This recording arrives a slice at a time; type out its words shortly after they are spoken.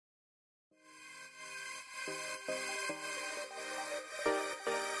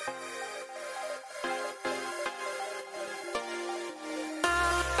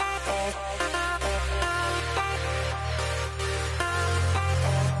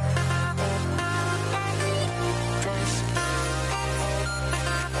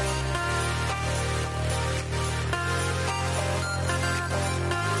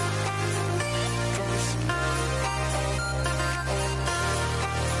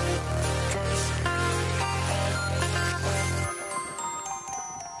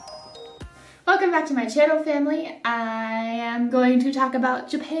Welcome back to my channel, family. I am going to talk about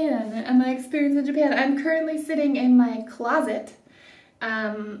Japan and my experience in Japan. I'm currently sitting in my closet.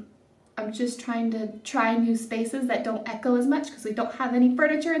 I'm just trying to try new spaces that don't echo as much because we don't have any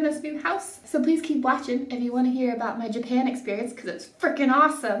furniture in this new house. So please keep watching if you want to hear about my Japan experience because it's freaking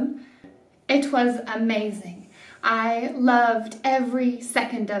awesome. It was amazing. I loved every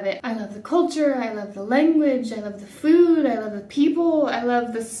second of it. I love the culture, I love the language, I love the food, I love the people, I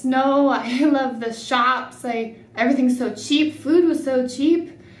love the snow, I love the shops. Everything's so cheap, food was so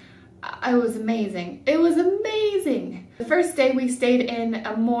cheap. It was amazing. It was amazing. The first day we stayed in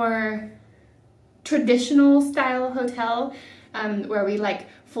a more traditional style hotel where we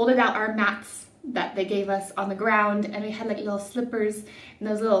folded out our mats that they gave us on the ground, and we had little slippers and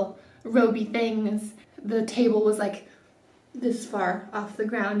those little roby things. The table was this far off the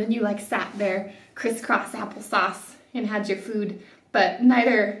ground, and you sat there crisscross applesauce and had your food, but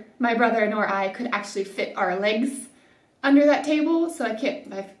neither my brother nor I could actually fit our legs under that table, so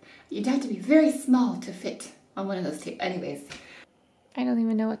you'd have to be very small to fit on one of those tables. Anyways, I don't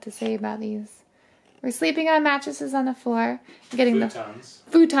even know what to say about these. We're sleeping on mattresses on the floor, getting futons.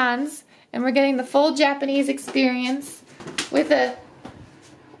 The futons, and we're getting the full Japanese experience with a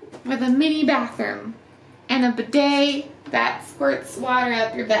mini bathroom and a bidet that squirts water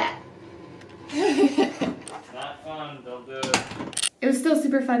up your butt. Not fun, don't do it. It was still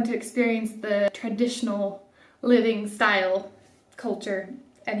super fun to experience the traditional living style culture,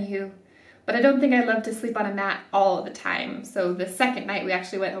 anywho. But I don't think I'd love to sleep on a mat all the time. So the second night we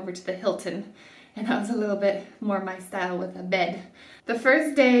actually went over to the Hilton, and that was a little bit more my style with a bed. The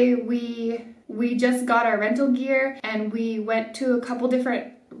first day we just got our rental gear and we went to a couple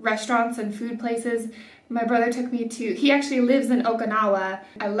different restaurants and food places. My brother took me to, he actually lives in Okinawa.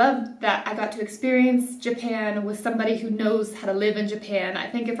 I loved that I got to experience Japan with somebody who knows how to live in Japan. I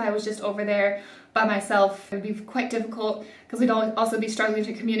think if I was just over there by myself, it would be quite difficult because we'd also be struggling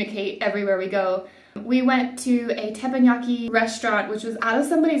to communicate everywhere we go. We went to a teppanyaki restaurant, which was out of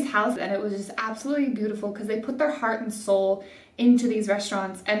somebody's house, and it was just absolutely beautiful because they put their heart and soul into these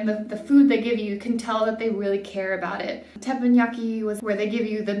restaurants, and the food they give you can tell that they really care about it. Teppanyaki was where they give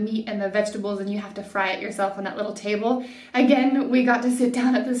you the meat and the vegetables and you have to fry it yourself on that little table. Again, we got to sit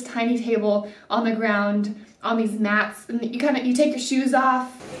down at this tiny table on the ground on these mats, and you take your shoes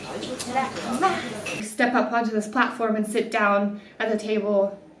off, you step up onto this platform and sit down at the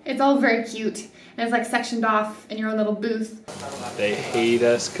table. It's all very cute, and it's sectioned off in your own little booth. They hate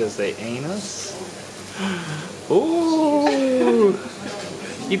us because they ain't us. Ooh!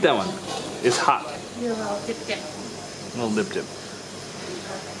 Eat that one. It's hot. Your little dip dip. Little dip dip.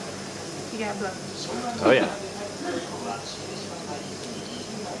 You gotta blow. Oh yeah.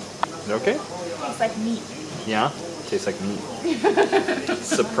 Is it okay? It's like meat. Yeah? Tastes like meat.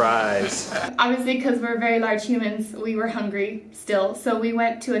 Surprise. Obviously, because we're very large humans, we were hungry still, so we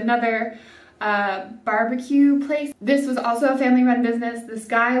went to another barbecue place. This was also a family-run business. This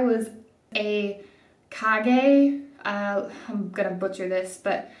guy was a kage. I'm gonna butcher this,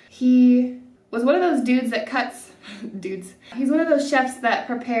 but he was one of those dudes that cuts dudes. He's one of those chefs that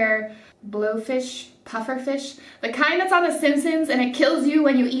prepare blowfish, puffer fish, the kind that's on The Simpsons and it kills you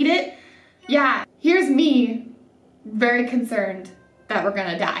when you eat it. Yeah, here's me very concerned that we're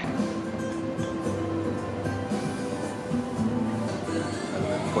gonna die.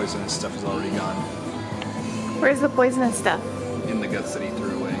 The poisonous stuff is already gone. Where's the poisonous stuff? In the guts that he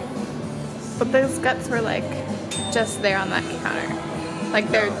threw away. But those guts were just there on that counter.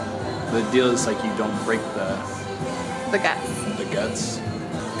 They're... The deal is you don't break the guts. The guts.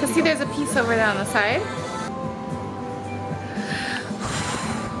 Because see, there's a piece over there on the side.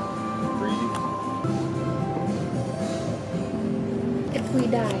 Breathe. If we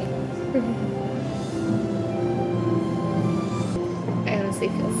die. I honestly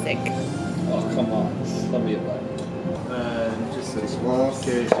feel sick. Oh, come on. Let me a bite. Just a small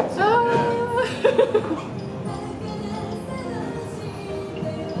case. Oh.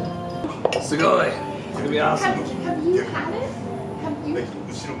 Sugoi! It's gonna be awesome. Have you had it? Have you?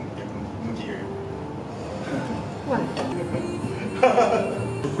 What?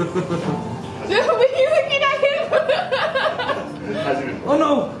 Were you looking at him? Oh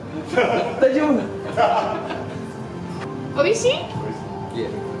no! Daijoubu! Oishii? Yeah.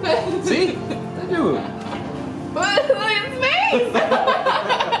 See? Daijoubu! Look at his face!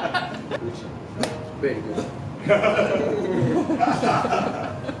 Very good.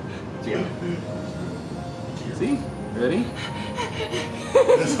 See? Ready?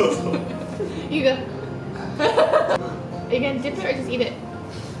 You go. Are you gonna dip it or just eat it?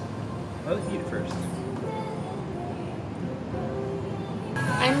 I'll eat it first.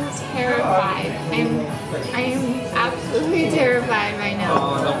 I'm I'm terrified. I am absolutely terrified right now.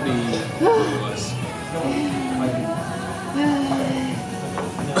 Oh, don't be us.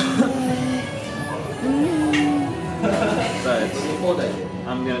 Besides,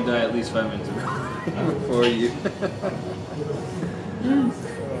 I'm gonna die at least 5 minutes before you.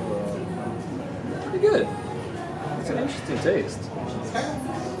 Pretty good. It's an interesting taste.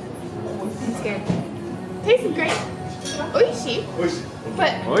 I'm scared. Tastes great. Oishi.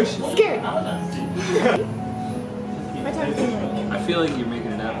 But scared. My tongue's tingling. I feel like you're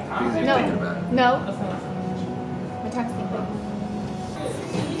making it up because you're thinking about it. No. My tongue's tingling.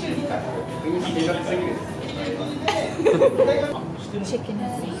 Chicken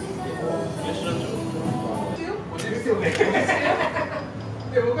is safe.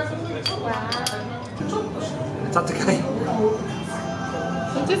 It's not the guy.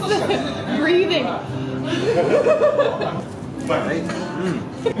 Just breathing. Right?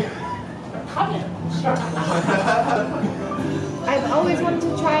 I've always wanted to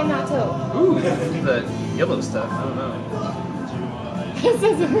try natto. Ooh, the yellow stuff. I don't know. Mix,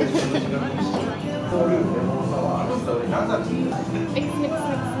 mix, mix, mix.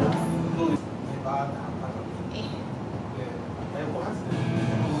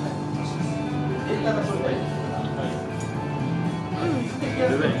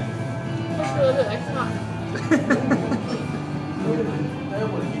 Good thing. That's really good. It's not.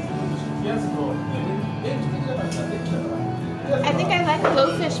 I think I like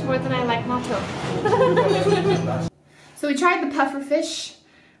blowfish more than I like natto. So we tried the puffer fish.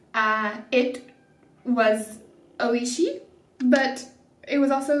 It was oishi, but it was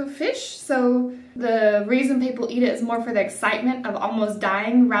also fish. So the reason people eat it is more for the excitement of almost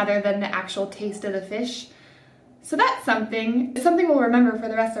dying rather than the actual taste of the fish. So that's something. It's something we'll remember for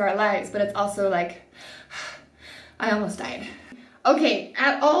the rest of our lives, but it's also like, I almost died. Okay,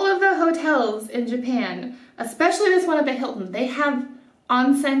 at all of the hotels in Japan, especially this one at the Hilton, they have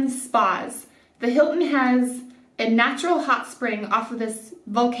onsen spas. The Hilton has a natural hot spring off of this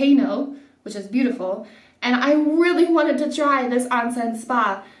volcano, which is beautiful, and I really wanted to try this onsen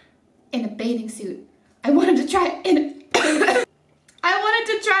spa in a bathing suit. I wanted to try it in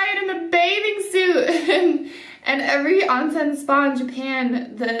a bathing suit. And every onsen spa in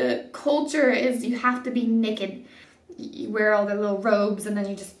Japan, the culture is you have to be naked. You wear all the little robes and then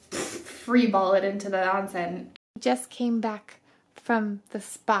you just free ball it into the onsen. Just came back from the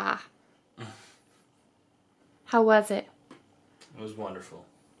spa. How was it? It was wonderful.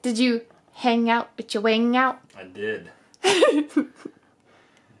 Did you hang out with your wang out? I did.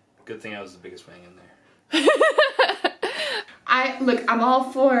 Good thing I was the biggest wang in there. Look, I'm all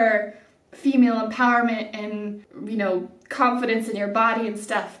for female empowerment and, you know, confidence in your body and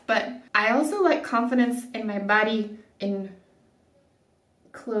stuff, but I also like confidence in my body in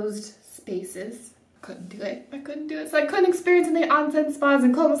closed spaces. Couldn't do it. I couldn't do it. So I couldn't experience in the onsen spas,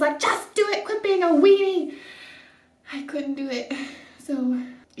 and Colton was like, just do it, quit being a weenie. I couldn't do it. So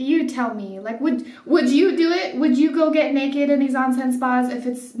you tell me, like, would you do it? Would you go get naked in these onsen spas if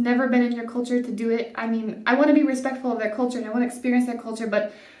it's never been in your culture to do it? I mean, I want to be respectful of their culture and I want to experience their culture,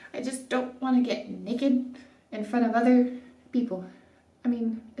 but I just don't want to get naked in front of other people. I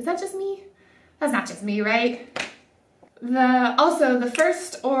mean, is that just me? That's not just me, right? Also, the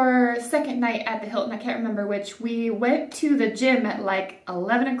first or second night at the Hilton, I can't remember which, we went to the gym at like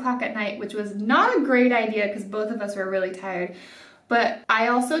 11 o'clock at night, which was not a great idea because both of us were really tired. But I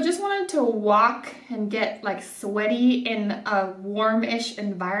also just wanted to walk and get like sweaty in a warm-ish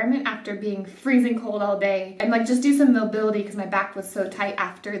environment after being freezing cold all day, and like just do some mobility because my back was so tight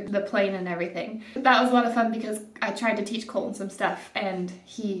after the plane and everything. That was a lot of fun because I tried to teach Colton some stuff and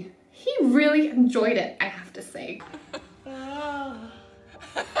he really enjoyed it, I have to say.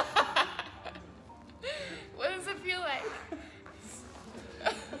 What does it feel like?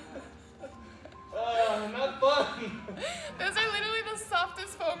 Not fun. Those are literally the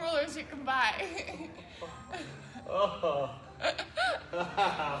softest foam rollers you can buy. Oh.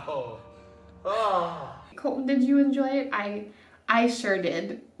 Ow. Oh. Colton, did you enjoy it? I sure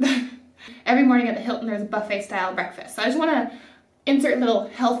did. Every morning at the Hilton there's buffet style breakfast. So I just want to insert a little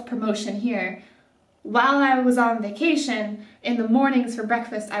health promotion here. While I was on vacation, in the mornings for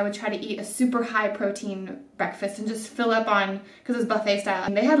breakfast, I would try to eat a super high protein breakfast and just fill up on, because it was buffet style.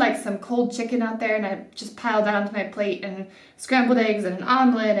 And they had like some cold chicken out there and I just piled that onto my plate, and scrambled eggs and an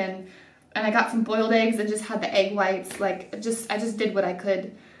omelet, and I got some boiled eggs and just had the egg whites. Like, I just did what I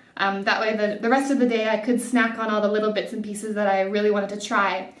could. That way the rest of the day I could snack on all the little bits and pieces that I really wanted to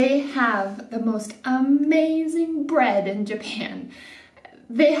try. They have the most amazing bread in Japan.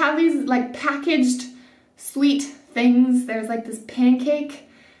 They have these like packaged sweet things. There's like this pancake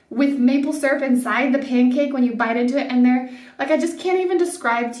with maple syrup inside the pancake when you bite into it, and they're like, I just can't even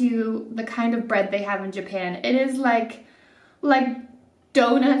describe to you the kind of bread they have in Japan. It is like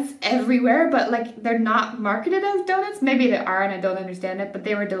donuts everywhere, but like they're not marketed as donuts. Maybe they are and I don't understand it, but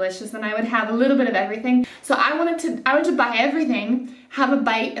they were delicious and I would have a little bit of everything. So I wanted to buy everything, have a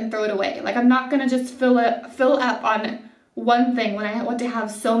bite and throw it away. Like I'm not gonna just fill up on one thing when I want to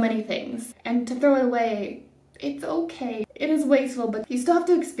have so many things. And to throw it away, it's okay. It is wasteful, but you still have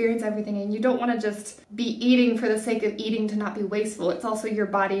to experience everything, and you don't want to just be eating for the sake of eating to not be wasteful. It's also your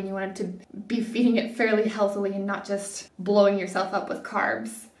body, and you want it to be feeding it fairly healthily and not just blowing yourself up with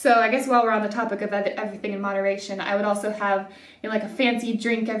carbs. So I guess while we're on the topic of everything in moderation, I would also have, you know, like a fancy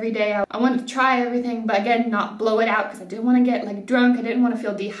drink every day. I wanted to try everything, but again, not blow it out because I didn't want to get like drunk. I didn't want to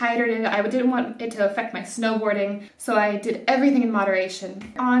feel dehydrated. I didn't want it to affect my snowboarding. So I did everything in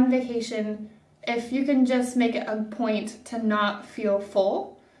moderation. On vacation, if you can just make it a point to not feel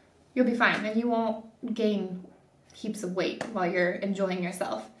full, you'll be fine and you won't gain heaps of weight while you're enjoying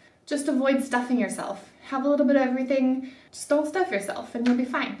yourself. Just avoid stuffing yourself. Have a little bit of everything, just don't stuff yourself and you'll be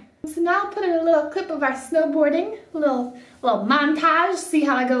fine. So now I'll put in a little clip of our snowboarding, a little montage, see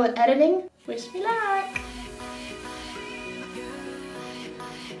how I go with editing. Wish me luck!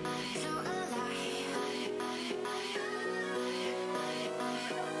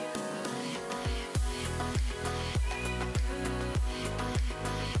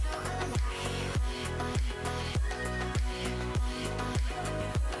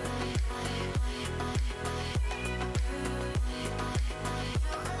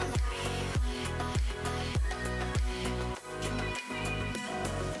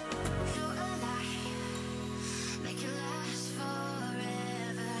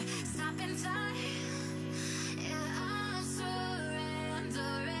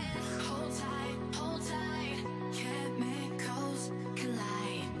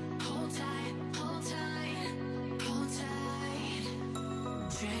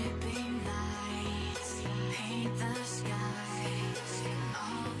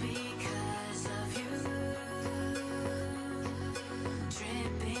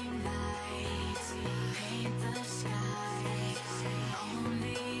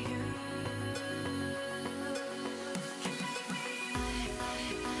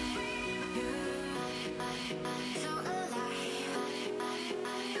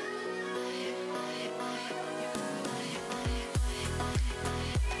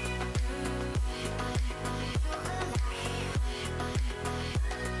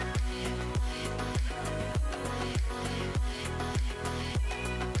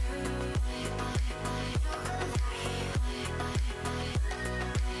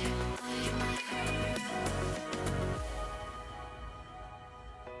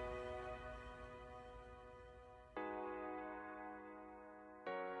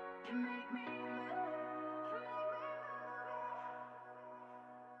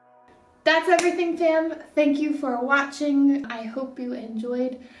 That's everything, fam. Thank you for watching. I hope you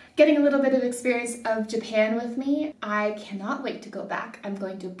enjoyed getting a little bit of experience of Japan with me. I cannot wait to go back. I'm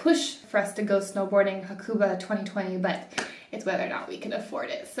going to push for us to go snowboarding Hakuba 2020, but it's whether or not we can afford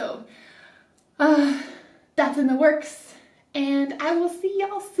it. So that's in the works, and I will see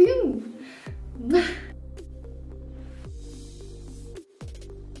y'all soon.